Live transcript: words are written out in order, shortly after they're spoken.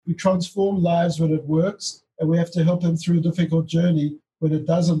We transform lives when it works, and we have to help them through a difficult journey when it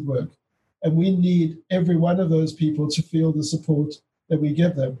doesn't work. And we need every one of those people to feel the support that we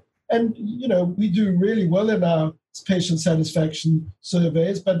give them. And, we do really well in our patient satisfaction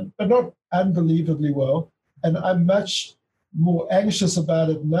surveys, but not unbelievably well. And I'm much more anxious about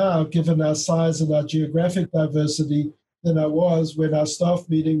it now, given our size and our geographic diversity, than I was when our staff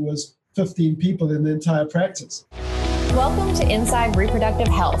meeting was 15 people in the entire practice. Welcome to Inside Reproductive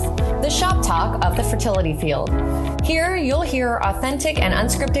Health, the shop talk of the fertility field. Here, you'll hear authentic and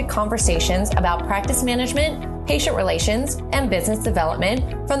unscripted conversations about practice management, patient relations, and business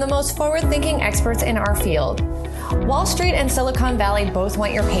development from the most forward-thinking experts in our field. Wall Street and Silicon Valley both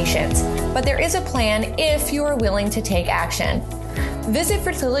want your patients, but there is a plan if you are willing to take action. Visit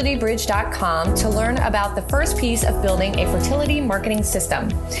fertilitybridge.com to learn about the first piece of building a fertility marketing system,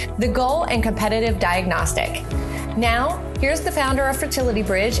 the goal and competitive diagnostic. Now, here's the founder of Fertility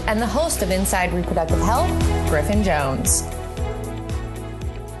Bridge and the host of Inside Reproductive Health, Griffin Jones.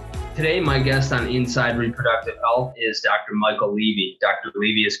 Today, my guest on Inside Reproductive Health is Dr. Michael Levy. Dr.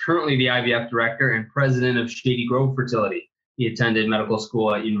 Levy is currently the IVF director and president of Shady Grove Fertility. He attended medical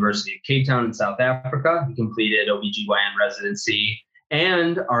school at University of Cape Town in South Africa. He completed OBGYN residency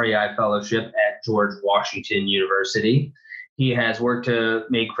and REI fellowship at George Washington University. He has worked to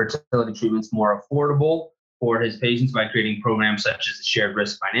make fertility treatments more affordable for his patients by creating programs such as the Shared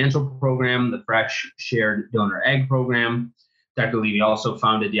Risk Financial Program, the Fresh Shared Donor Egg Program. Dr. Levy also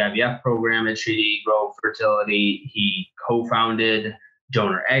founded the IVF program at Shady Grove Fertility. He co-founded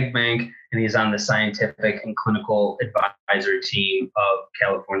Donor Egg Bank, and he's on the scientific and clinical advisory team of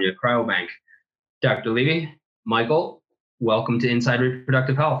California Cryobank. Dr. Levy, Michael, welcome to Inside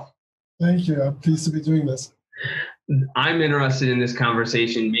Reproductive Health. Thank you. I'm pleased to be doing this. I'm interested in this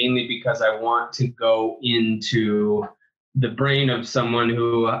conversation mainly because I want to go into the brain of someone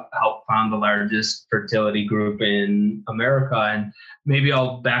who helped found the largest fertility group in America. And maybe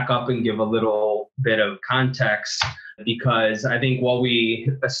I'll back up and give a little bit of context, because I think while we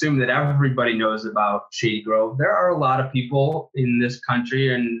assume that everybody knows about Shady Grove, there are a lot of people in this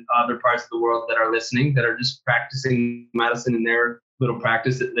country and other parts of the world that are listening that are just practicing medicine in their little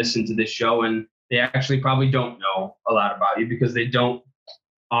practice that listen to this show, and they actually probably don't know a lot about you because they don't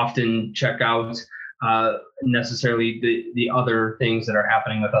often check out necessarily the other things that are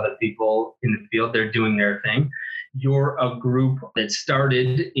happening with other people in the field. They're doing their thing. You're a group that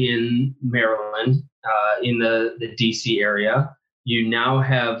started in Maryland, in the DC area. You now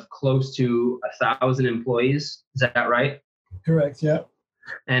have close to 1,000 employees. Is that right? Correct, yeah.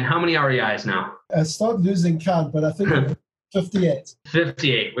 And how many REIs now? I started losing count, but I think 58.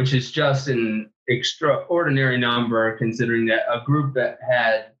 58, which is just an extraordinary number considering that a group that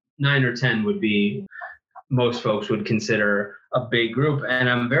had 9 or 10 would be, most folks would consider a big group. And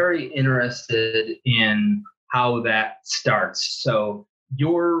I'm very interested in how that starts. So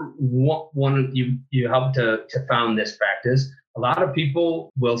you're you helped to found this practice. A lot of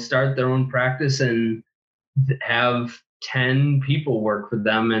people will start their own practice and have 10 people work for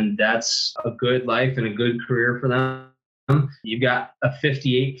them, and that's a good life and a good career for them. You've got a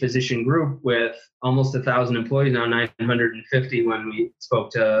 58 physician group with almost 1,000 employees now, 950 when we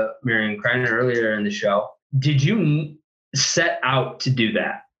spoke to Marion Kreiner earlier in the show. Did you set out to do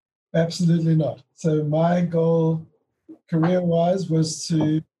that? Absolutely not. So my goal career-wise was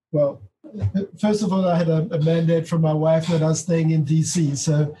to, first of all, I had a mandate from my wife that I was staying in DC,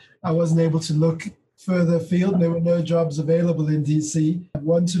 so I wasn't able to look further afield. There were no jobs available in DC. I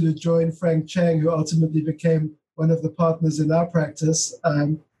wanted to join Frank Chang, who ultimately became one of the partners in our practice.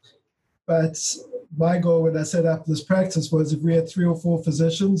 But my goal when I set up this practice was if we had 3 or 4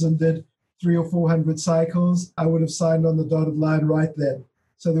 physicians and did 300 or 400 cycles, I would have signed on the dotted line right then.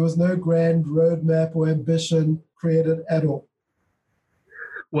 So there was no grand roadmap or ambition created at all.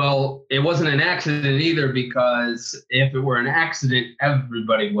 Well, it wasn't an accident either, because if it were an accident,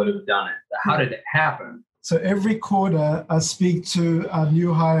 everybody would have done it. How did it happen? So every quarter, I speak to our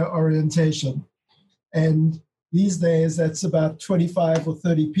new hire orientation. And these days, that's about 25 or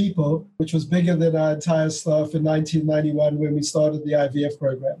 30 people, which was bigger than our entire staff in 1991 when we started the IVF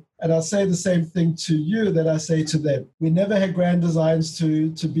program. And I'll say the same thing to you that I say to them. We never had grand designs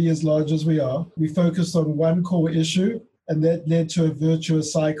to be as large as we are. We focused on one core issue, and that led to a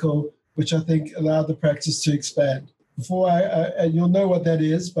virtuous cycle, which I think allowed the practice to expand. Before and you'll know what that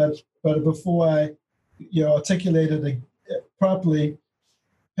is, but before I articulate it properly,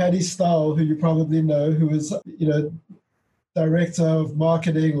 Patty Stahl, who you probably know, who is, director of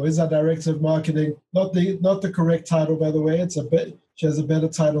marketing, or is our director of marketing. Not the correct title, by the way. She has a better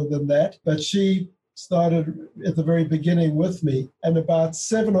title than that. But she started at the very beginning with me. And about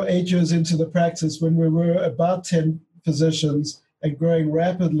 7 or 8 years into the practice, when we were about 10 physicians and growing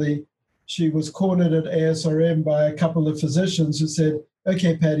rapidly, she was cornered at ASRM by a couple of physicians who said,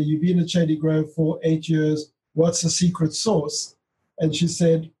 okay, Patty, you've been at Shady Grove for 8 years. What's the secret sauce? And she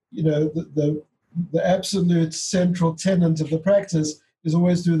said, the absolute central tenet of the practice is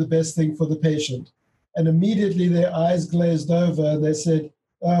always do the best thing for the patient. And immediately their eyes glazed over and they said,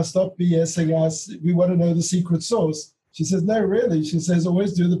 stop BSing us. We want to know the secret sauce. She says, no, really. She says,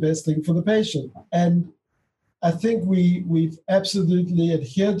 always do the best thing for the patient. And I think we've absolutely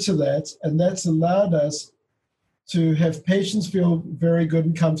adhered to that. And that's allowed us to have patients feel very good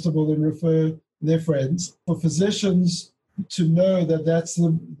and comfortable and refer their friends. For physicians to know that that's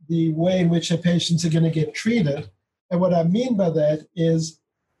the way in which their patients are going to get treated. And what I mean by that is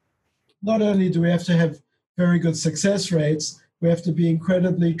not only do we have to have very good success rates, we have to be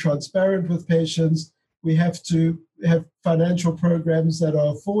incredibly transparent with patients. We have to have financial programs that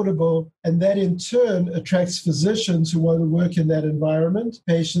are affordable. And that in turn attracts physicians who want to work in that environment,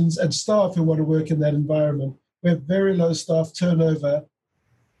 patients and staff who want to work in that environment. We have very low staff turnover.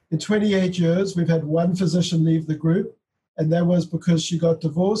 In 28 years, we've had one physician leave the group, and that was because she got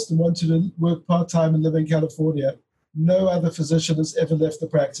divorced and wanted to work part-time and live in California. No other physician has ever left the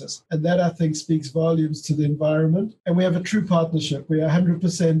practice. And that, I think, speaks volumes to the environment. And we have a true partnership. We are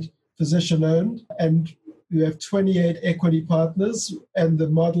 100% physician-owned, and we have 28 equity partners. And the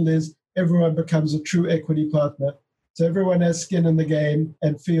model is everyone becomes a true equity partner. So everyone has skin in the game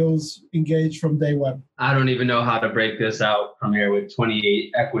and feels engaged from day one. I don't even know how to break this out from here with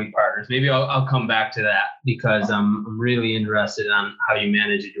 28 equity partners. Maybe I'll come back to that because I'm really interested on how you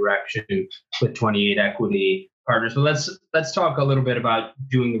manage a direction with 28 equity partners. But let's talk a little bit about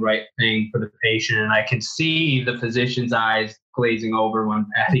doing the right thing for the patient. And I can see the physician's eyes glazing over when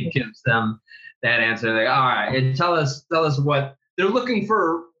Patty gives them that answer. They're like, all right, and tell us what they're looking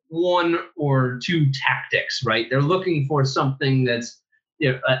for. One or two tactics, right? They're looking for something that's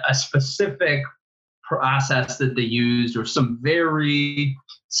a specific process that they used or some very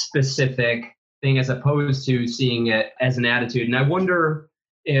specific thing as opposed to seeing it as an attitude. And I wonder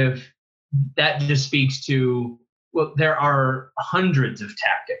if that just speaks to, well, there are hundreds of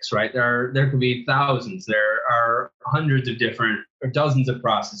tactics, right? There could be thousands. There are hundreds of different or dozens of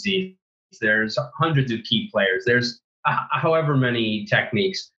processes. There's hundreds of key players. There's however many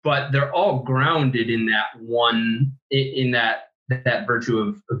techniques, but they're all grounded in that one, in that virtue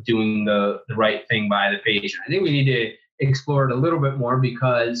of doing the right thing by the patient. I think we need to explore it a little bit more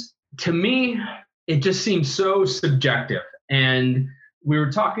because to me, it just seems so subjective. And we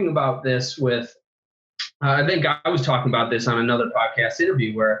were talking about this with, I think I was talking about this on another podcast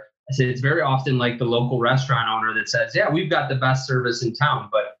interview where I said it's very often like the local restaurant owner that says, yeah, we've got the best service in town,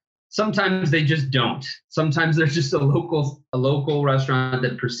 but sometimes they just don't. Sometimes there's just a local restaurant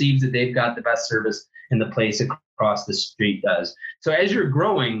that perceives that they've got the best service and the place across the street does. So as you're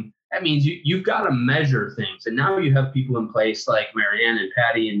growing, that means you've got to measure things. And now you have people in place like Marianne and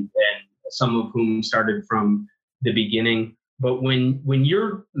Patty and some of whom started from the beginning. But when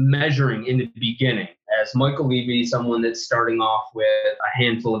you're measuring in the beginning, as Michael Levy, someone that's starting off with a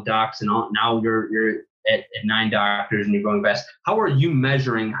handful of docs and now you're at 9 doctors and you're going fast. How are you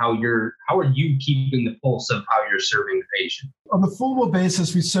measuring how are you keeping the pulse of how you're serving the patient? On a formal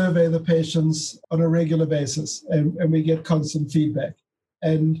basis, we survey the patients on a regular basis and we get constant feedback.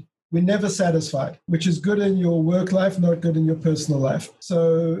 And we're never satisfied, which is good in your work life, not good in your personal life.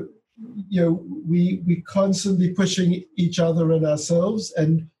 So, we constantly pushing each other and ourselves,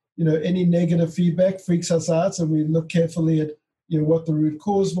 and, any negative feedback freaks us out. And we look carefully at, what the root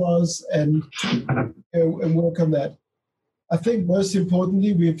cause was and work on that. I think most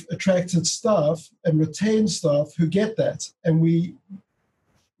importantly, we've attracted staff and retained staff who get that. And we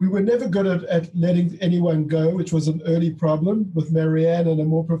were never good at letting anyone go, which was an early problem with Marianne and a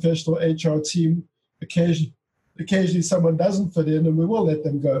more professional HR team. Occasionally someone doesn't fit in and we will let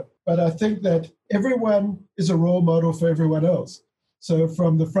them go. But I think that everyone is a role model for everyone else. So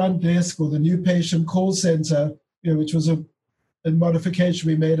from the front desk or the new patient call center, which was a modification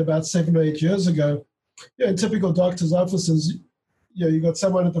we made about 7 or 8 years ago, in typical doctor's offices, you got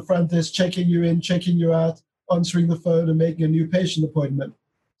someone at the front desk checking you in, checking you out, answering the phone and making a new patient appointment.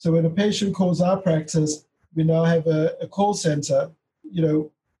 So when a patient calls our practice, we now have a call center,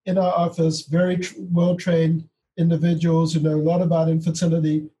 in our office, very well-trained individuals who know a lot about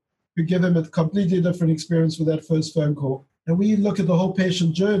infertility, who give them a completely different experience with that first phone call. And we look at the whole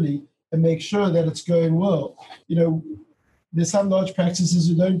patient journey and make sure that it's going well. There's some large practices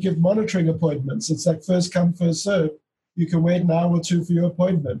who don't give monitoring appointments. It's like first come, first serve. You can wait an hour or two for your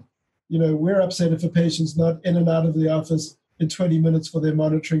appointment. We're upset if a patient's not in and out of the office in 20 minutes for their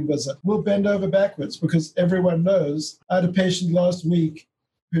monitoring visit. We'll bend over backwards because everyone knows. I had a patient last week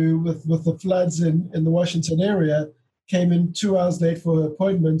who, with the floods in the Washington area, came in 2 hours late for her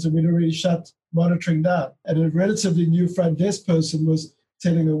appointment, and we'd already shut monitoring down. And a relatively new front desk person was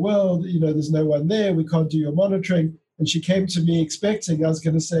telling her, well, there's no one there, we can't do your monitoring. And she came to me expecting I was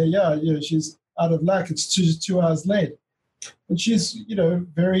going to say, yeah, she's out of luck, it's 2 hours late. And she's,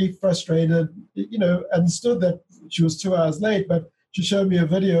 very frustrated, understood that she was 2 hours late, but she showed me a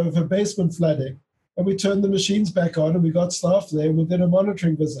video of her basement flooding. And we turned the machines back on and we got staff there and we did a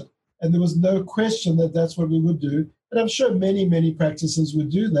monitoring visit. And there was no question that that's what we would do. And I'm sure many, many practices would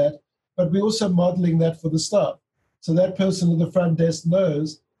do that, but we're also modeling that for the staff. So that person at the front desk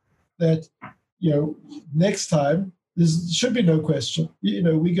knows that, next time, there should be no question.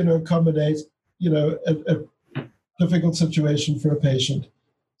 We're going to accommodate, a difficult situation for a patient.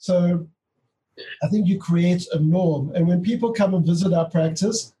 So I think you create a norm. And when people come and visit our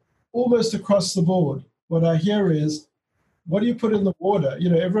practice, almost across the board, what I hear is, what do you put in the water?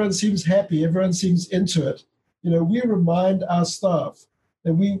 Everyone seems happy. Everyone seems into it. We remind our staff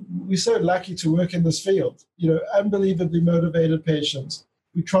that we're so lucky to work in this field. Unbelievably motivated patients.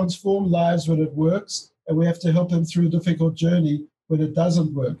 We transform lives when it works, and we have to help them through a difficult journey when it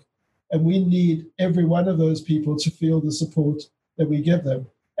doesn't work. And we need every one of those people to feel the support that we give them.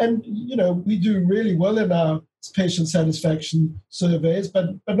 And, we do really well in our patient satisfaction surveys, but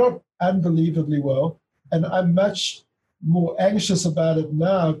not unbelievably well. And I'm much more anxious about it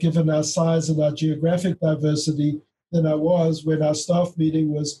now, given our size and our geographic diversity, than I was when our staff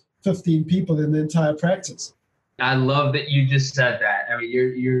meeting was 15 people in the entire practice. I love that you just said that. I mean,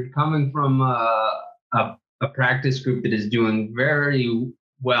 you're coming from a practice group that is doing very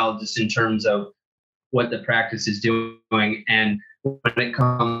well just in terms of what the practice is doing. And when it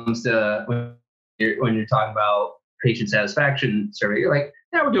comes to when you're talking about patient satisfaction survey, you're like,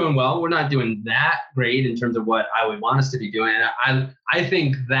 yeah, we're doing well. We're not doing that great in terms of what I would want us to be doing. And I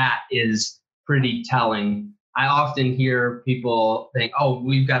think that is pretty telling. I often hear people think, oh,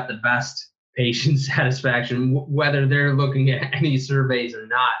 we've got the best patient satisfaction, whether they're looking at any surveys or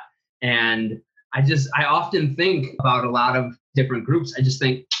not. And I often think about a lot of different groups. I just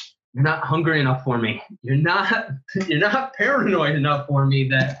think, you're not hungry enough for me. You're not paranoid enough for me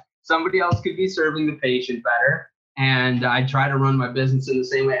that somebody else could be serving the patient better. And I try to run my business in the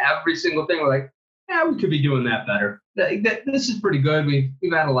same way. Every single thing, we're like, yeah, we could be doing that better. This is pretty good.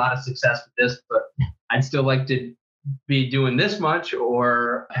 We've had a lot of success with this, but I'd still like to be doing this much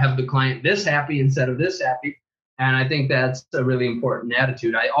or have the client this happy instead of this happy. And I think that's a really important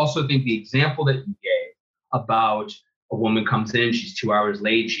attitude. I also think the example that you gave about a woman comes in, she's 2 hours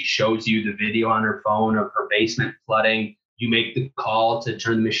late, she shows you the video on her phone of her basement flooding. You make the call to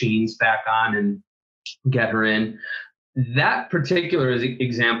turn the machines back on and get her in. That particular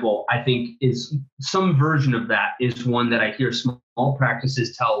example, I think, is some version of that is one that I hear small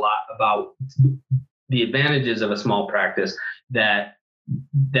practices tell a lot about the advantages of a small practice that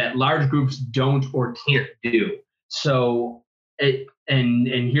large groups don't or can't do. So, and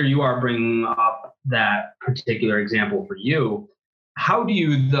here you are bringing up that particular example for you. How do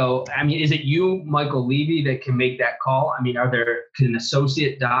you, though, I mean, is it you, Michael Levy, that can make that call? I mean, can an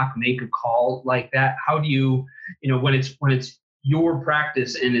associate doc make a call like that? How do you, when it's your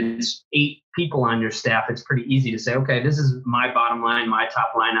practice and it's 8 people on your staff, it's pretty easy to say, okay, this is my bottom line, my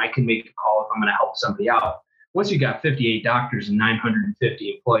top line. I can make a call if I'm going to help somebody out. Once you got 58 doctors and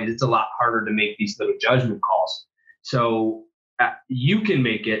 950 employees, it's a lot harder to make these little judgment calls. So you can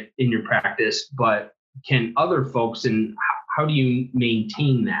make it in your practice, but can other folks, and how do you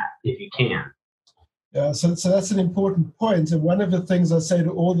maintain that if you can? Yeah, so that's an important point. And one of the things I say to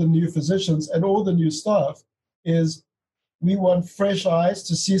all the new physicians and all the new staff is we want fresh eyes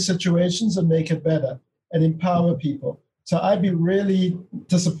to see situations and make it better and empower people. So I'd be really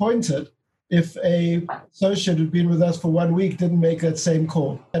disappointed if a associate who'd been with us for 1 week didn't make that same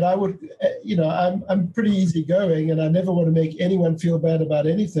call. And I would, I'm pretty easygoing and I never want to make anyone feel bad about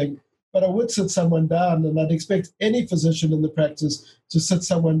anything, but I would sit someone down, and I'd expect any physician in the practice to sit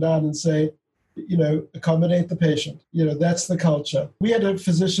someone down and say, accommodate the patient. That's the culture. We had a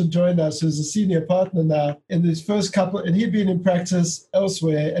physician join us who's a senior partner now. In his first couple, and he'd been in practice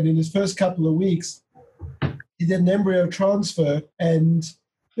elsewhere, and in his first couple of weeks, he did an embryo transfer, and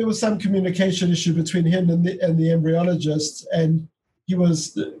there was some communication issue between him and the embryologist, and he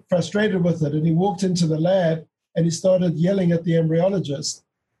was frustrated with it. And he walked into the lab and he started yelling at the embryologist,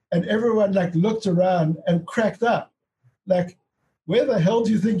 and everyone looked around and cracked up. Where the hell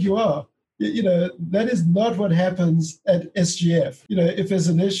do you think you are? That is not what happens at SGF. If there's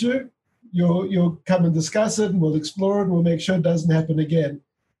an issue, you'll come and discuss it, and we'll explore it, and we'll make sure it doesn't happen again.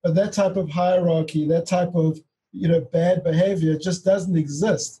 But that type of hierarchy, that type of bad behavior just doesn't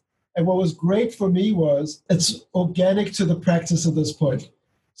exist. And what was great for me was it's organic to the practice at this point.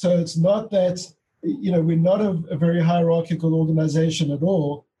 So it's not that, we're not a very hierarchical organization at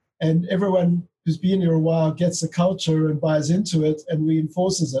all. And everyone who's been here a while gets the culture and buys into it and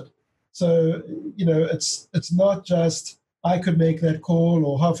reinforces it. So, it's not just I could make that call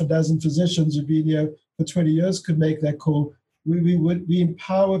or half a dozen physicians who've been here for 20 years could make that call. We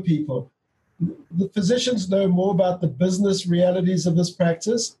empower people. The physicians know more about the business realities of this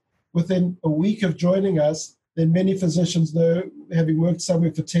practice within a week of joining us than many physicians know having worked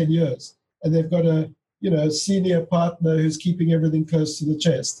somewhere for 10 years. And they've got a senior partner who's keeping everything close to the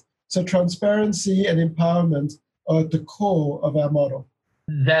chest. So transparency and empowerment are at the core of our model.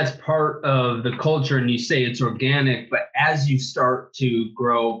 That's part of the culture, and you say it's organic, but as you start to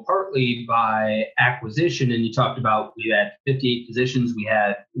grow partly by acquisition, and you talked about we had 58 physicians, we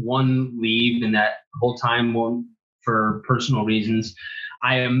had one leave in that whole time, one for personal reasons.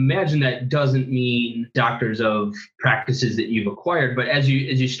 I imagine that doesn't mean doctors of practices that you've acquired, but as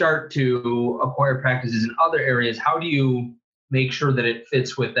you start to acquire practices in other areas, how do you make sure that it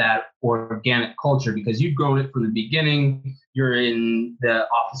fits with that organic culture? Because you've grown it from the beginning. You're in the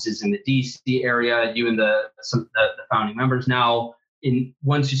offices in the DC area, you and the founding members. Now,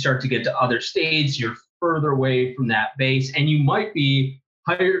 once you start to get to other states, you're further away from that base, and you might be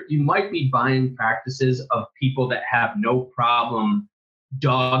buying practices of people that have no problem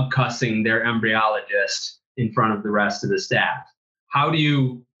dog cussing their embryologist in front of the rest of the staff. How do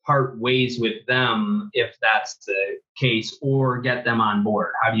you part ways with them if that's the case, or get them on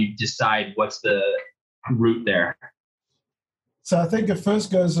board? How do you decide what's the route there? So I think it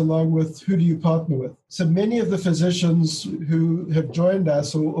first goes along with who do you partner with. So many of the physicians who have joined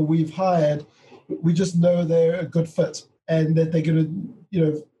us or we've hired, we just know they're a good fit and that they're going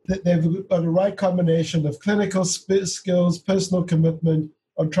to, they've got the right combination of clinical skills, personal commitment,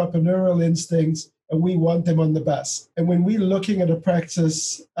 entrepreneurial instincts, and we want them on the bus. And when we're looking at a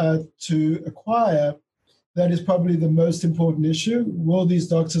practice to acquire, that is probably the most important issue. Will these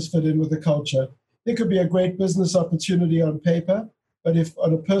doctors fit in with the culture? It could be a great business opportunity on paper, but if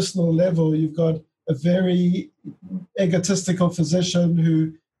on a personal level you've got a very egotistical physician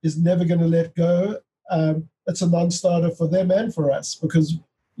who is never going to let go, it's a non-starter for them and for us because,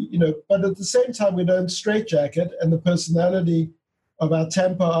 but at the same time we don't straitjacket, and the personality of our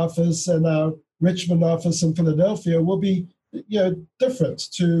Tampa office and our Richmond office in Philadelphia will be,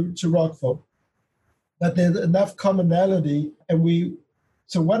 different to Rockville. But there's enough commonality, and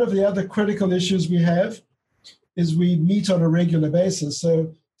so one of the other critical issues we have is we meet on a regular basis.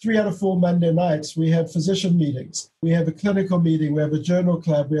 So 3 out of 4 Monday nights, we have physician meetings. We have a clinical meeting. We have a journal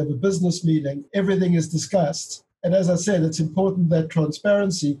club. We have a business meeting. Everything is discussed. And as I said, it's important that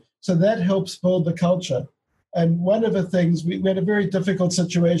transparency. So that helps build the culture. And one of the things, we had a very difficult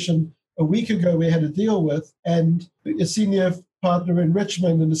situation a week ago we had to deal with, and a senior partner in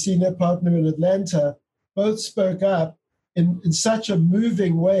Richmond and a senior partner in Atlanta both spoke up in such a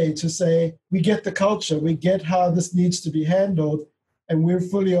moving way to say, we get the culture, we get how this needs to be handled, and we're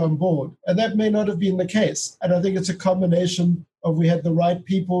fully on board. And that may not have been the case. And I think it's a combination of we had the right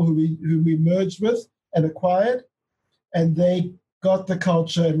people who we merged with and acquired, and they got the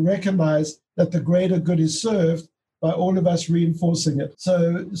culture and recognized that the greater good is served by all of us reinforcing it.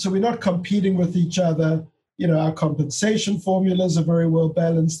 So we're not competing with each other. Our compensation formulas are very well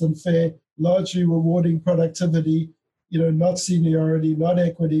balanced and fair, largely rewarding productivity, not seniority, not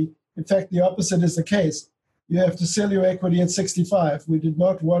equity. In fact, the opposite is the case. You have to sell your equity at 65. We did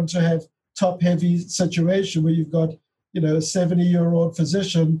not want to have top-heavy situation where you've got, a 70-year-old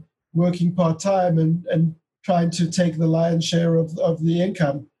physician working part-time and trying to take the lion's share of the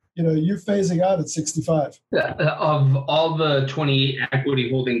income. You're phasing out at 65. Of all the 20 equity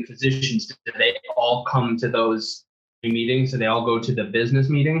holding physicians, do they all come to those meetings? So they all go to the business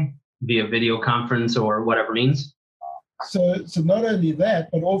meeting via video conference or whatever means? So not only that,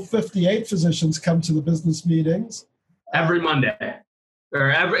 but all 58 physicians come to the business meetings. Every Monday. Or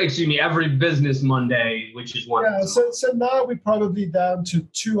every business Monday, which is one. Yeah, so now we're probably down to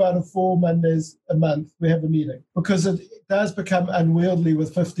 2 out of 4 Mondays a month we have a meeting, because it does become unwieldy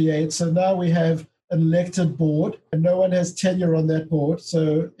with 58. So now we have an elected board, and no one has tenure on that board.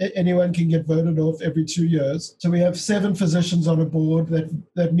 So anyone can get voted off every 2 years. So we have 7 physicians on a board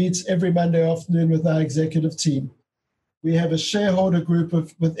that meets every Monday afternoon with our executive team. We have a shareholder group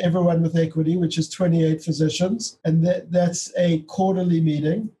with everyone with equity, which is 28 physicians, and that's a quarterly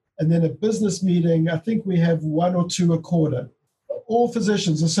meeting. And then a business meeting, I think we have 1 or 2 a quarter. all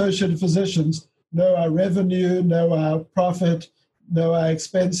physicians, associated physicians, know our revenue, know our profit, know our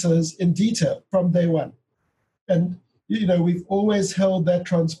expenses in detail from day one. And, we've always held that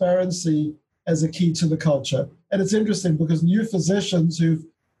transparency as a key to the culture. And it's interesting because new physicians who've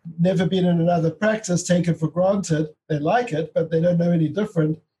never been in another practice take it for granted. They like it, but they don't know any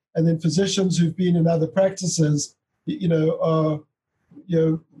different. And then physicians who've been in other practices, are,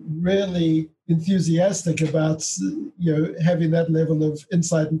 really enthusiastic about, having that level of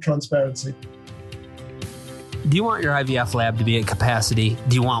insight and transparency. Do you want your IVF lab to be at capacity?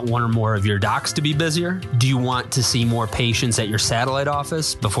 Do you want one or more of your docs to be busier? Do you want to see more patients at your satellite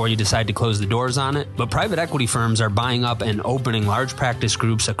office before you decide to close the doors on it? But private equity firms are buying up and opening large practice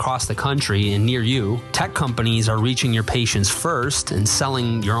groups across the country and near you. Tech companies are reaching your patients first and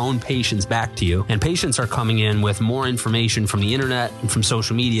selling your own patients back to you. And patients are coming in with more information from the internet and from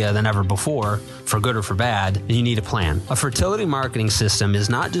social media than ever before, for good or for bad, and you need a plan. A fertility marketing system is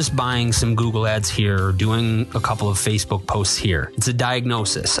not just buying some Google ads here or doing a couple of Facebook posts here. It's a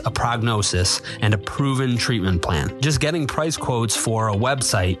diagnosis, a prognosis, and a proven treatment plan. Just getting price quotes for a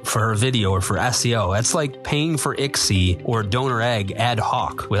website, for a video, or for SEO, that's like paying for ICSI or donor egg ad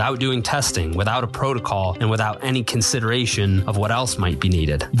hoc without doing testing, without a protocol, and without any consideration of what else might be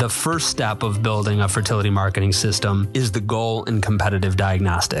needed. The first step of building a fertility marketing system is the goal and competitive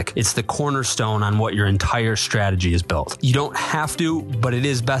diagnostic. It's the cornerstone on what your entire strategy is built. You don't have to, but it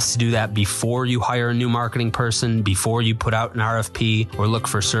is best to do that before you hire a new marketing person, before you put out an RFP or look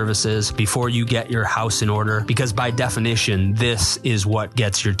for services, before you get your house in order, because by definition, this is what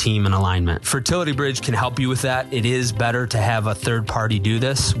gets your team in alignment. Fertility Bridge can help you with that. It is better to have a third party do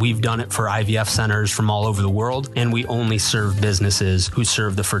this. We've done it for IVF centers from all over the world, and we only serve businesses who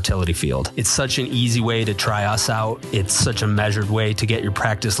serve the fertility field. It's such an easy way to try us out. It's such a measured way to get your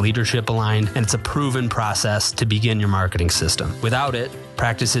practice leadership aligned, and it's a proven process to begin your marketing system. Without it,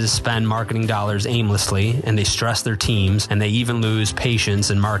 practices spend marketing dollars aimlessly, and they stress their teams, and they even lose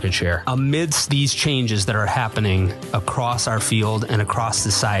patients and market share. Amidst these changes that are happening across our field and across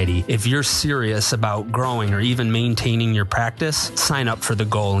society, if you're serious about growing or even maintaining your practice, sign up for the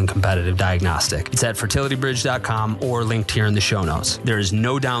Goal and Competitive Diagnostic. It's at fertilitybridge.com or linked here in the show notes. There is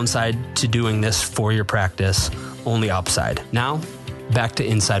no downside to doing this for your practice, only upside. Now, back to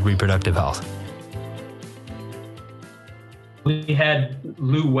Inside Reproductive Health. We had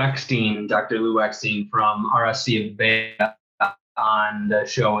Lou Weckstein, Dr. Lou Weckstein from RSC of Bay on the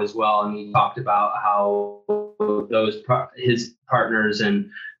show as well, and he talked about how his partners and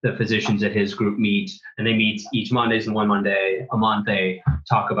the physicians at his group meet, and they meet each Mondays, and one Monday a month they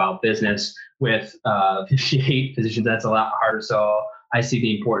talk about business with 58 physicians. That's a lot harder, so I see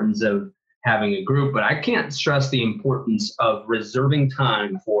the importance of having a group, but I can't stress the importance of reserving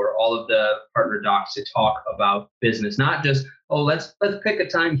time for all of the partner docs to talk about business, not just, let's pick a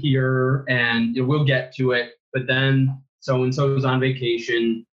time here and we'll get to it, but then so-and-so is on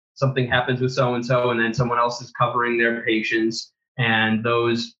vacation, something happens with so-and-so, and then someone else is covering their patients, and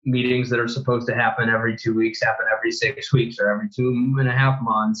those meetings that are supposed to happen every 2 weeks happen every 6 weeks or every 2.5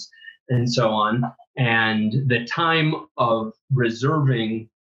 months, and so on. And the time of reserving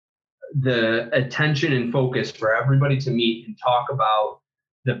the attention and focus for everybody to meet and talk about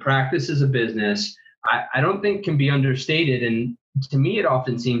the practice as a business, I don't think can be understated. And to me, it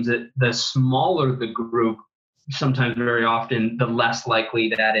often seems that the smaller the group, sometimes very often, the less likely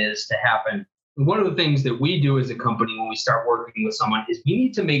that is to happen. One of the things that we do as a company when we start working with someone is we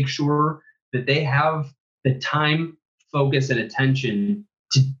need to make sure that they have the time, focus, and attention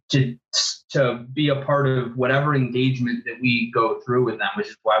to be a part of whatever engagement that we go through with them, which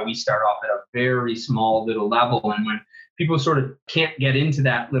is why we start off at a very small little level. And when people sort of can't get into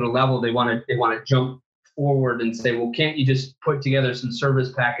that little level, they want to jump forward and say, well, can't you just put together some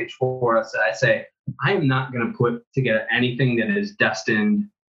service package for us? And I say, I am not going to put together anything that is destined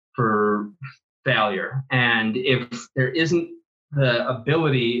for failure. And if there isn't the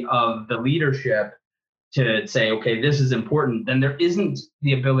ability of the leadership to say, okay, this is important, then there isn't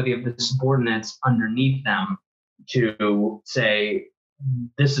the ability of the subordinates underneath them to say,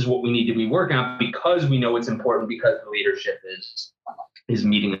 this is what we need to be working on, because we know it's important, because the leadership is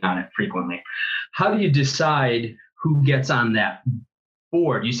meeting on it frequently. How do you decide who gets on that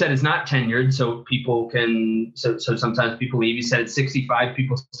board? You said it's not tenured, so people can, so sometimes people leave. You said at 65,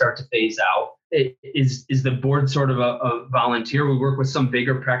 people start to phase out. Is the board sort of a volunteer? We work with some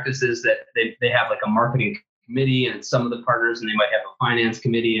bigger practices that they have like a marketing committee and some of the partners, and they might have a finance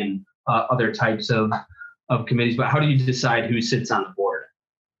committee and other types of committees. But how do you decide who sits on the board?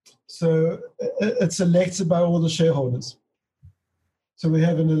 So it's elected by all the shareholders. So we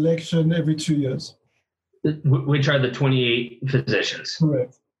have an election every 2 years. which are the 28 physicians.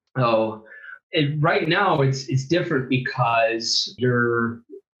 Correct. Oh, right now it's different because you're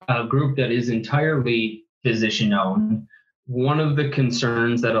a group that is entirely physician owned. One of the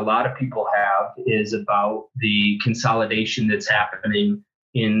concerns that a lot of people have is about the consolidation that's happening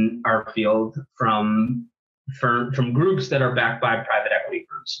in our field from groups that are backed by private equity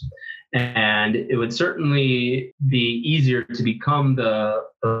firms. And it would certainly be easier to become the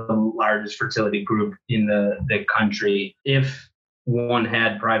largest fertility group in the country if one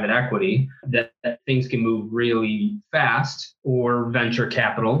had private equity, that things can move really fast, or venture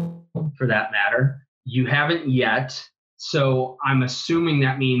capital for that matter. You haven't yet. So I'm assuming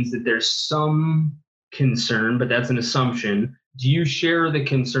that means that there's some concern, but that's an assumption. Do you share the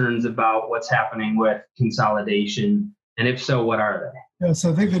concerns about what's happening with consolidation? And if so, what are they? Yes,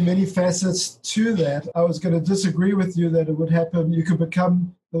 I think there are many facets to that. I was going to disagree with you that it would happen. You could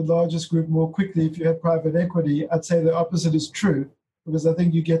become the largest group more quickly if you had private equity. I'd say the opposite is true, because I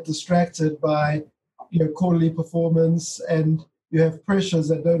think you get distracted by quarterly performance, and you have pressures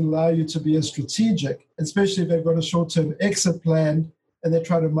that don't allow you to be as strategic, especially if they've got a short-term exit plan and they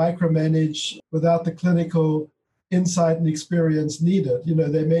try to micromanage without the clinical insight and experience needed.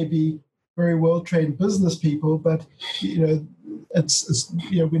 They may be very well-trained business people, but it's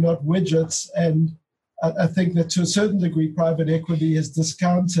we're not widgets. And I think that to a certain degree, private equity has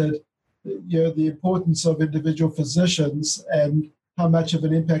discounted the importance of individual physicians and how much of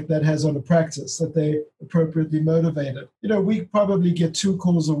an impact that has on a practice, that they're appropriately motivated. We probably get 2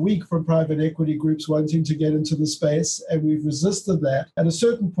 calls a week from private equity groups wanting to get into the space, and we've resisted that. At a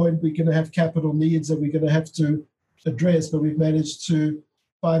certain point, we're going to have capital needs that we're going to have to address, but we've managed to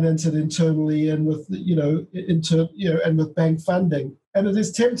finance it internally and with and with bank funding. And it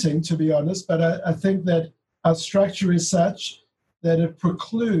is tempting, to be honest, but I think that our structure is such that it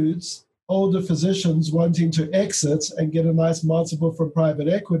precludes older physicians wanting to exit and get a nice multiple from private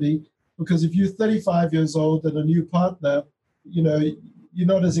equity, because if you're 35 years old and a new partner, you're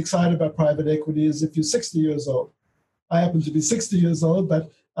not as excited about private equity as if you're 60 years old. I happen to be 60 years old,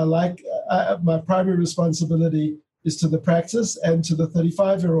 but my primary responsibility is to the practice and to the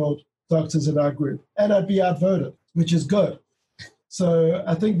 35-year-old doctors in our group. And I'd be outvoted, which is good. So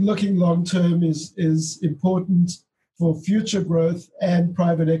I think looking long-term is important for future growth, and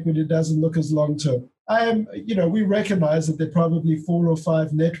private equity doesn't look as long-term. We recognize that there are probably 4 or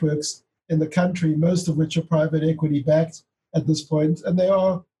 5 networks in the country, most of which are private equity backed at this point, and they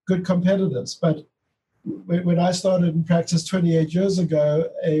are good competitors. But when I started in practice 28 years ago,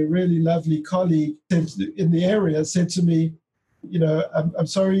 a really lovely colleague in the area said to me, I'm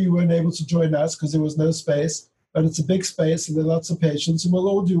sorry you weren't able to join us because there was no space, but it's a big space and there are lots of patients and we'll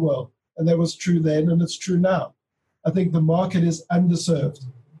all do well. And that was true then, and it's true now. I think the market is underserved.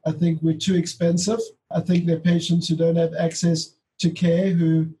 I think we're too expensive. I think there are patients who don't have access to care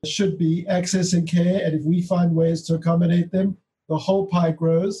who should be accessing care. And if we find ways to accommodate them, the whole pie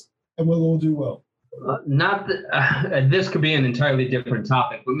grows and we'll all do well. This could be an entirely different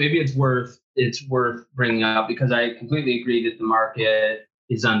topic, but maybe it's worth bringing up, because I completely agree that the market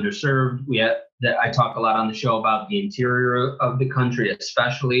is underserved. I talk a lot on the show about the interior of the country,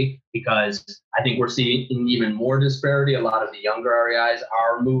 especially because I think we're seeing even more disparity. A lot of the younger REIs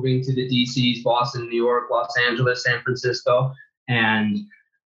are moving to the DCs, Boston, New York, Los Angeles, San Francisco, and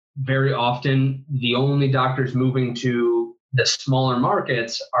very often the only doctors moving to the smaller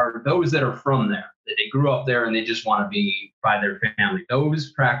markets are those that are from there, that they grew up there and they just want to be by their family.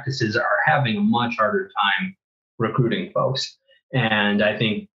 Those practices are having a much harder time recruiting folks. And I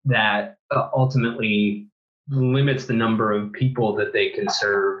think that ultimately limits the number of people that they can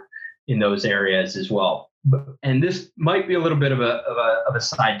serve in those areas as well. And this might be a little bit of a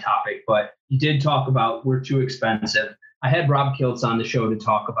side topic, but you did talk about we're too expensive. I had Rob Kiltz on the show to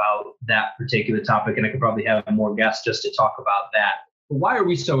talk about that particular topic, and I could probably have more guests just to talk about that. But why are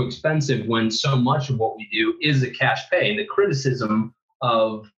we so expensive when so much of what we do is a cash pay? And the criticism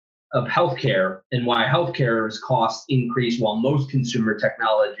of healthcare and why healthcare's costs increase while most consumer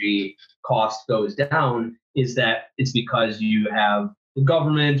technology cost goes down is that it's because you have the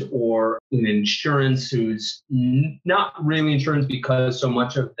government or an insurance who's not really insurance because so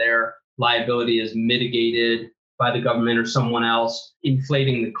much of their liability is mitigated by the government or someone else,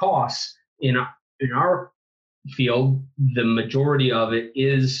 inflating the costs. In our field, the majority of it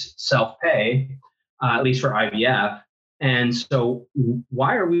is self-pay, at least for IVF. And so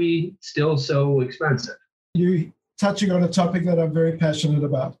why are we still so expensive? You're touching on a topic that I'm very passionate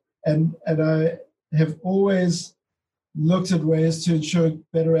about. And I have always looked at ways to ensure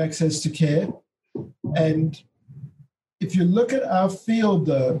better access to care. And if you look at our field,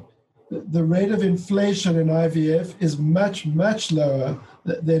 though, the rate of inflation in IVF is much, much lower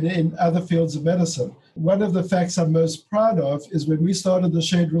than in other fields of medicine. One of the facts I'm most proud of is when we started the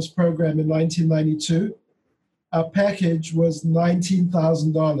Shared Risk Program in 1992, our package was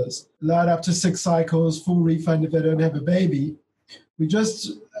 $19,000, allowed up to 6 cycles, full refund if they don't have a baby. We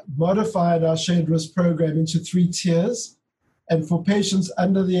just modified our Shared Risk Program into 3 tiers. And for patients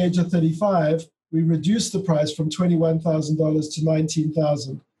under the age of 35, we reduced the price from $21,000 to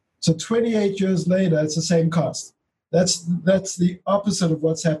 $19,000. So 28 years later, it's the same cost. That's the opposite of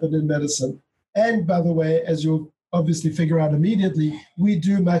what's happened in medicine. And by the way, as you'll obviously figure out immediately, we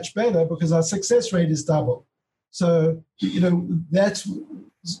do much better because our success rate is double. So,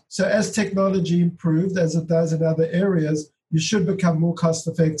 so as technology improved, as it does in other areas, you should become more cost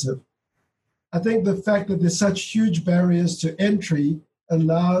effective. I think the fact that there's such huge barriers to entry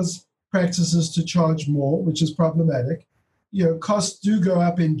allows practices to charge more, which is problematic. Costs do go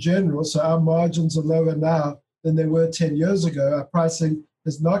up in general, so our margins are lower now than they were 10 years ago. Our pricing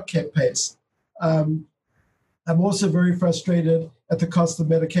has not kept pace. I'm also very frustrated at the cost of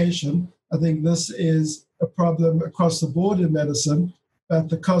medication. I think this is a problem across the board in medicine, but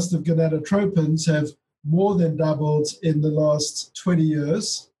the cost of gonadotropins have more than doubled in the last 20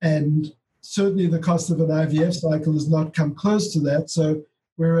 years, and certainly the cost of an IVF cycle has not come close to that. So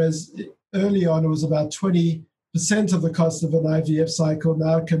whereas early on it was about 20% of the cost of an IVF cycle,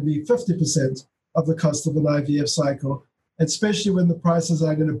 now it can be 50% of the cost of an IVF cycle, especially when the prices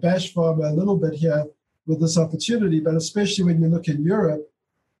are going to bash pharma a little bit here with this opportunity, but especially when you look in Europe,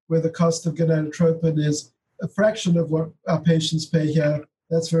 where the cost of gonadotropin is a fraction of what our patients pay here,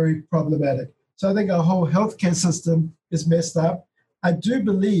 that's very problematic. So I think our whole healthcare system is messed up. I do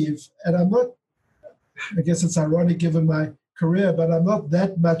believe, and I guess it's ironic given my career, but I'm not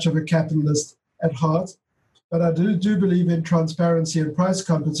that much of a capitalist at heart. But I do believe in transparency and price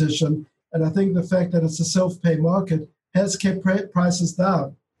competition. And I think the fact that it's a self-pay market has kept prices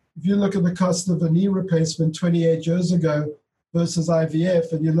down. If you look at the cost of a knee replacement 28 years ago versus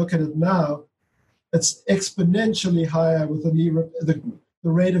IVF, and you look at it now, it's exponentially higher with the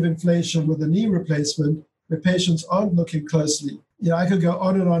rate of inflation with a knee replacement, where patients aren't looking closely. I could go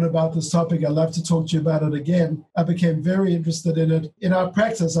on and on about this topic. I'd love to talk to you about it again. I became very interested in it. In our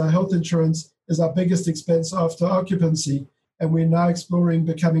practice, our health insurance is our biggest expense after occupancy, and we're now exploring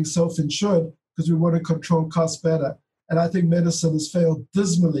becoming self-insured because we want to control costs better. And I think medicine has failed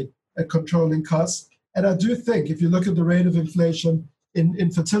dismally at controlling costs. And I do think if you look at the rate of inflation in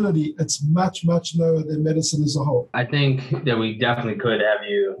infertility, it's much, much lower than medicine as a whole. I think that we definitely could have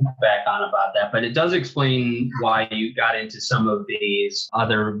you back on about that, but it does explain why you got into some of these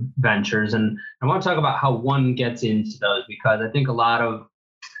other ventures. And I want to talk about how one gets into those, because I think a lot of,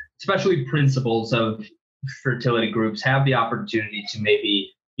 especially principals of fertility groups, have the opportunity to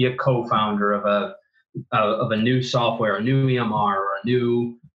maybe be a co-founder of a new software, a new EMR, or a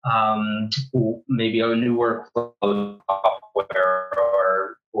new maybe a new workflow software,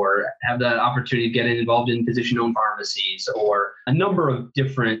 or have the opportunity to get involved in physician-owned pharmacies or a number of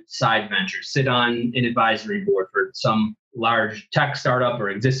different side ventures, sit on an advisory board for some large tech startup or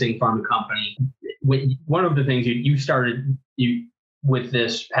existing pharma company. One of the things you started with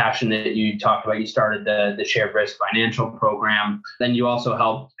this passion that you talked about, you started the Shared Risk Financial Program. Then you also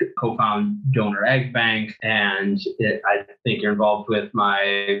helped co-found Donor Egg Bank. And I think you're involved with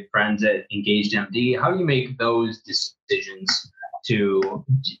my friends at Engaged MD. How do you make those decisions to,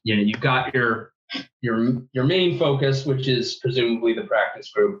 you've got your main focus, which is presumably the practice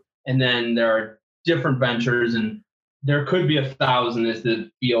group. And then there are different ventures, and there could be 1,000 as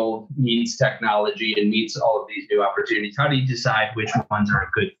the field meets technology and meets all of these new opportunities. How do you decide which ones are a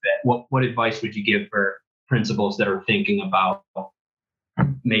good fit? What advice would you give for principals that are thinking about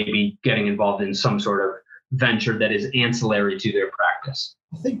maybe getting involved in some sort of venture that is ancillary to their practice?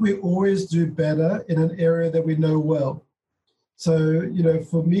 I think we always do better in an area that we know well. So,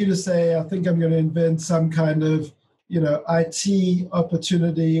 for me to say, I think I'm going to invent some kind of, IT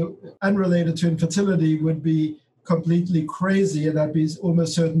opportunity unrelated to infertility would be completely crazy, and I'd be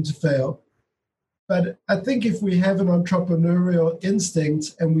almost certain to fail. But I think if we have an entrepreneurial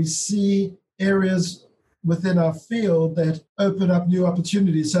instinct and we see areas within our field that open up new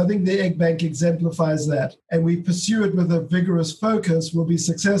opportunities, so I think the Egg Bank exemplifies that, and we pursue it with a vigorous focus, we'll be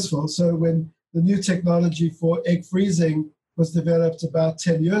successful. So when the new technology for egg freezing was developed about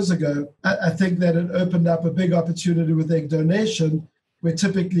 10 years ago, I think that it opened up a big opportunity with egg donation, where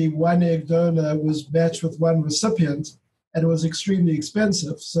typically one egg donor was matched with one recipient, and it was extremely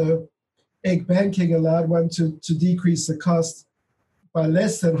expensive. So egg banking allowed one to decrease the cost by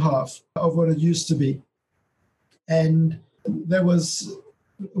less than half of what it used to be. And there was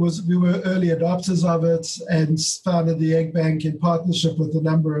we were early adopters of it and founded the Egg Bank in partnership with a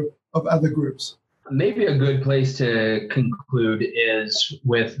number of other groups. Maybe a good place to conclude is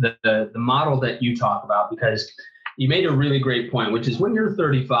with the model that you talk about, because you made a really great point, which is when you're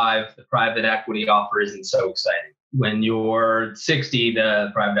 35, the private equity offer isn't so exciting. When you're 60,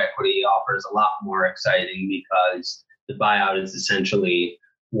 the private equity offer is a lot more exciting because the buyout is essentially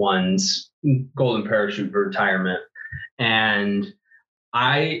one's golden parachute for retirement. And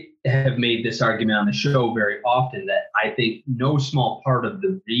I have made this argument on the show very often that I think no small part of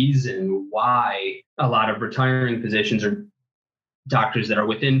the reason why a lot of retiring physicians or doctors that are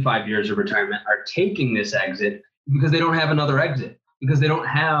within 5 years of retirement are taking this exit because they don't have another exit, because they don't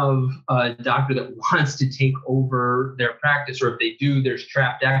have a doctor that wants to take over their practice, or if they do, there's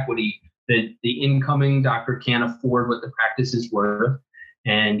trapped equity that the incoming doctor can't afford what the practice is worth.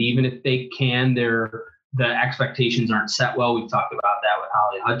 And even if they can, the expectations aren't set well. We've talked about that with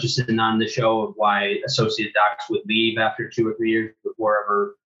Holly Hutchison on the show, of why associate docs would leave after 2 or 3 years before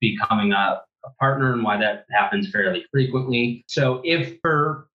ever becoming a partner, and why that happens fairly frequently. So if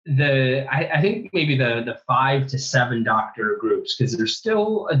for I think maybe the 5 to 7 doctor groups, because there's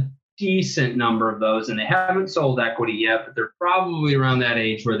still a decent number of those, and they haven't sold equity yet, but they're probably around that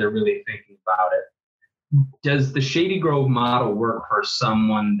age where they're really thinking about it. Does the Shady Grove model work for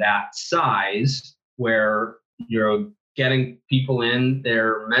someone that size, where you're getting people in,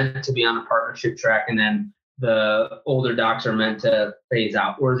 they're meant to be on a partnership track, and then the older docs are meant to phase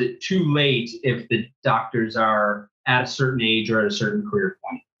out? Or is it too late if the doctors are at a certain age or at a certain career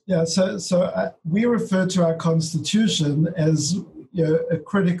point? Yeah, so we refer to our constitution as a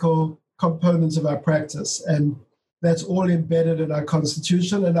critical component of our practice, and that's all embedded in our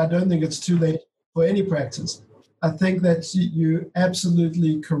constitution, and I don't think it's too late for any practice. I think that you're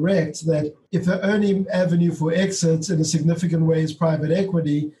absolutely correct that if the only avenue for exits in a significant way is private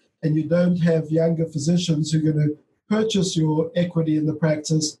equity, and you don't have younger physicians who are going to purchase your equity in the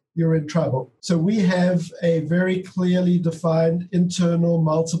practice, you're in trouble. So we have a very clearly defined internal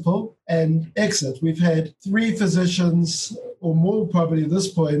multiple and exit. We've had 3 physicians or more probably at this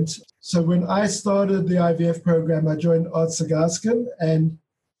point. So when I started the IVF program, I joined Art Sagarskin, and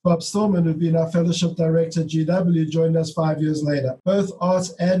Bob Stillman, who'd been our fellowship director at GW, joined us 5 years later. Both Art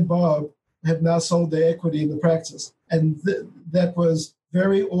and Bob have now sold their equity in the practice. And that was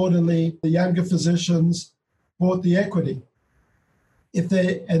very orderly. The younger physicians bought the equity.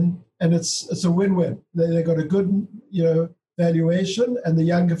 And it's a win-win. They got a good, valuation, and the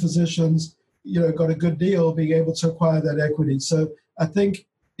younger physicians, got a good deal being able to acquire that equity. So I think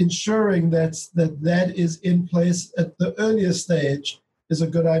ensuring that is in place at the earliest stage is a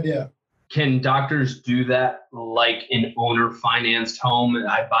good idea. Can doctors do that like an owner-financed home?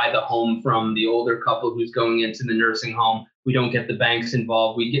 I buy the home from the older couple who's going into the nursing home. We don't get the banks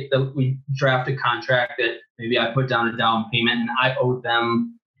involved. We draft a contract that maybe I put down a down payment, and I owe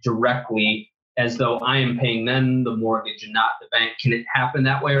them directly as though I am paying them the mortgage and not the bank. Can it happen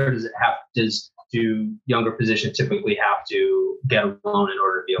that way, or do younger physicians typically have to get a loan in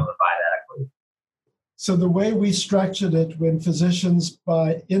order to be able to buy that equity? So the way we structured it when physicians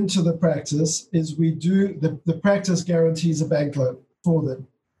buy into the practice is we do the practice guarantees a bank loan for them.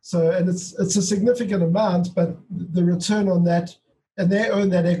 So, and it's a significant amount, but the return on that, and they own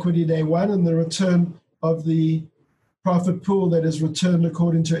that equity day one, and the return of the profit pool that is returned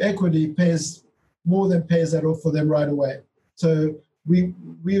according to equity pays that off for them right away. So we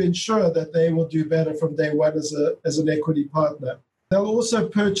ensure that they will do better from day one as an equity partner. They'll also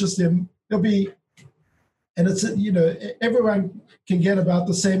purchase them. And it's, everyone can get about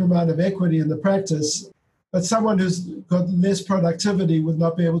the same amount of equity in the practice, but someone who's got less productivity would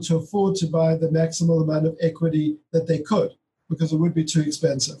not be able to afford to buy the maximal amount of equity that they could, because it would be too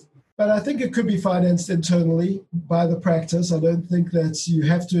expensive. But I think it could be financed internally by the practice. I don't think that you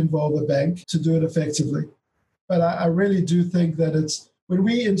have to involve a bank to do it effectively. But I really do think that when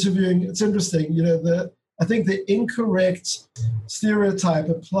we're interviewing, it's interesting, I think the incorrect stereotype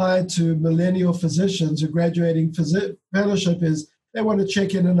applied to millennial physicians who are graduating fellowship is they want to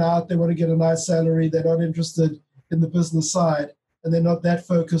check in and out, they want to get a nice salary, they're not interested in the business side, and they're not that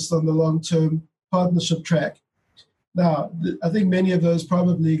focused on the long-term partnership track. Now, I think many of those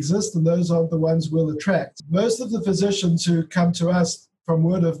probably exist, and those aren't the ones we'll attract. Most of the physicians who come to us from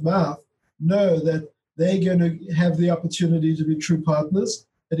word of mouth know that they're going to have the opportunity to be true partners.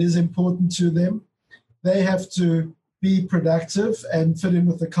 It is important to them. They have to be productive and fit in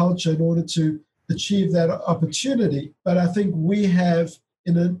with the culture in order to achieve that opportunity. But I think we have,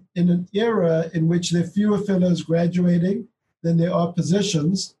 in an era in which there are fewer fellows graduating than there are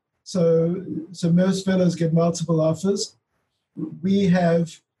positions, so most fellows get multiple offers. we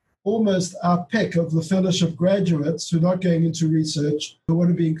have almost our pick of the fellowship graduates who are not going into research, who want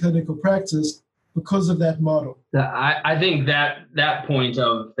to be in clinical practice because of that model. I think that point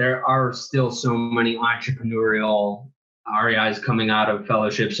of there are still so many entrepreneurial REIs coming out of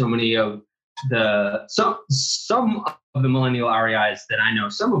fellowship, so many of some of the millennial REIs that I know,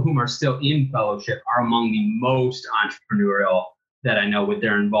 some of whom are still in fellowship, are among the most entrepreneurial that I know with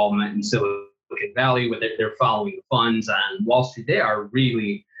their involvement in Silicon Valley, with they're following the funds on Wall Street. They are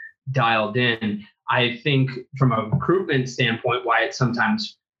really dialed in. I think from a recruitment standpoint, why it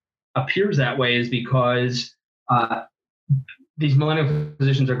sometimes appears that way is because these millennial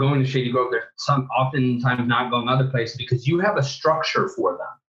physicians are going to Shady Grove. They're oftentimes not going other places because you have a structure for them.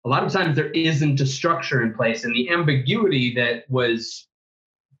 A lot of times there isn't a structure in place, and the ambiguity that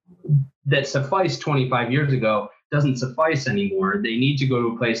sufficed 25 years ago doesn't suffice anymore. They need to go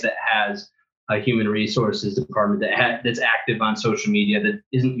to a place that has a human resources department that's active on social media, that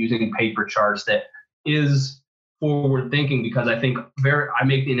isn't using paper charts, that is forward thinking. Because I think I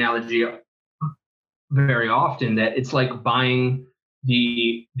make the analogy very often that it's like buying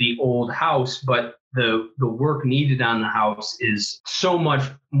the old house, but the work needed on the house is so much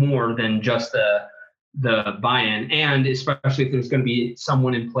more than just the buy-in. And especially if there's going to be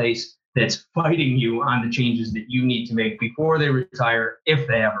someone in place that's fighting you on the changes that you need to make before they retire, if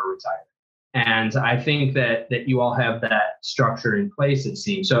they ever retire. And I think that you all have that structure in place, it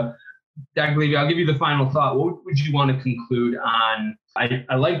seems. So, Dr. Levy, I'll give you the final thought. What would you want to conclude on?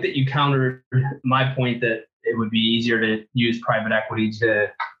 I like that you countered my point that it would be easier to use private equity to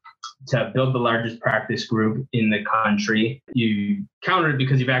build the largest practice group in the country. You countered it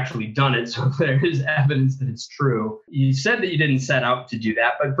because you've actually done it, so there is evidence that it's true. You said that you didn't set out to do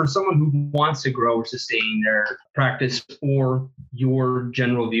that, but for someone who wants to grow or sustain their practice, or your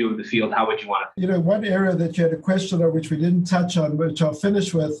general view of the field, how would you want to? One area that you had a question on, which we didn't touch on, which I'll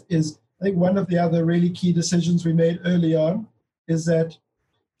finish with, is I think one of the other really key decisions we made early on is that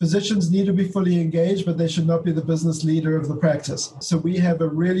physicians need to be fully engaged, but they should not be the business leader of the practice. So we have a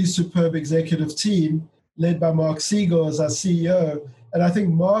really superb executive team led by Mark Siegel as our CEO. And I think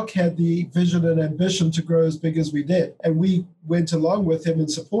Mark had the vision and ambition to grow as big as we did. And we went along with him and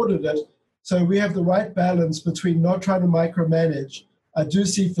supported it. So we have the right balance between not trying to micromanage. I do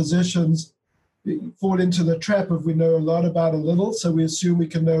see physicians fall into the trap of we know a lot about a little, so we assume we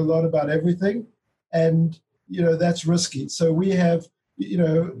can know a lot about everything. And, that's risky. So we have,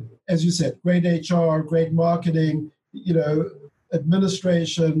 as you said, great HR, great marketing,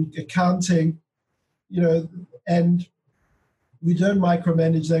 administration, accounting, and we don't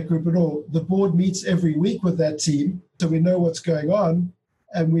micromanage that group at all. The board meets every week with that team, so we know what's going on,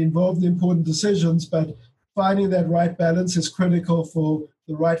 and we involve in important decisions, but finding that right balance is critical for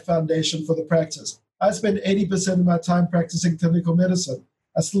the right foundation for the practice. I spend 80% of my time practicing clinical medicine.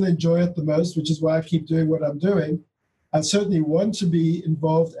 I still enjoy it the most, which is why I keep doing what I'm doing. I certainly want to be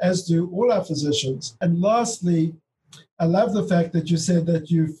involved, as do all our physicians. And lastly, I love the fact that you said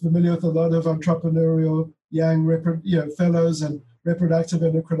that you're familiar with a lot of entrepreneurial young fellows and reproductive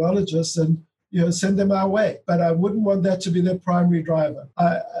endocrinologists, and send them our way. But I wouldn't want that to be their primary driver.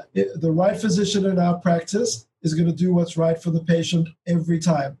 The right physician in our practice is going to do what's right for the patient every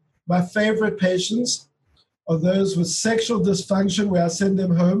time. My favorite patients are those with sexual dysfunction, where I send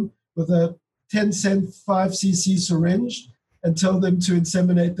them home with a 10-cent 5cc syringe and tell them to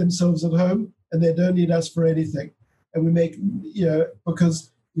inseminate themselves at home, and they don't need us for anything. And we make,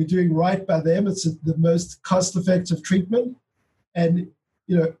 because we're doing right by them, it's the most cost-effective treatment. And,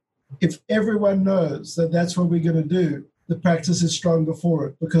 if everyone knows that that's what we're going to do, the practice is stronger for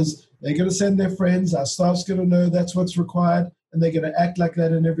it, because they're going to send their friends, our staff's going to know that's what's required, and they're going to act like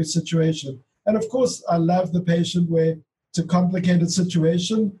that in every situation. And of course, I love the patient where it's a complicated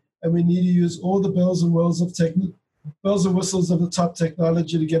situation and we need to use all the bells and whistles of the top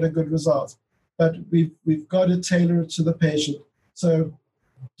technology to get a good result. But we've got to tailor it to the patient. So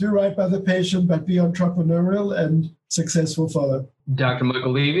do right by the patient, but be entrepreneurial, and success will follow. Dr.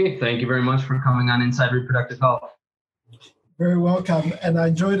 Michael Levy, thank you very much for coming on Inside Reproductive Health. Very welcome, and I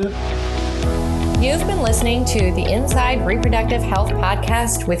enjoyed it. You've been listening to the Inside Reproductive Health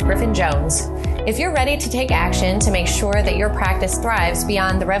podcast with Griffin Jones. If you're ready to take action to make sure that your practice thrives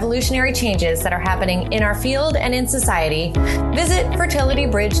beyond the revolutionary changes that are happening in our field and in society, visit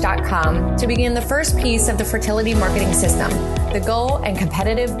fertilitybridge.com to begin the first piece of the fertility marketing system, the goal and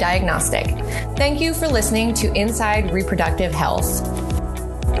competitive diagnostic. Thank you for listening to Inside Reproductive Health.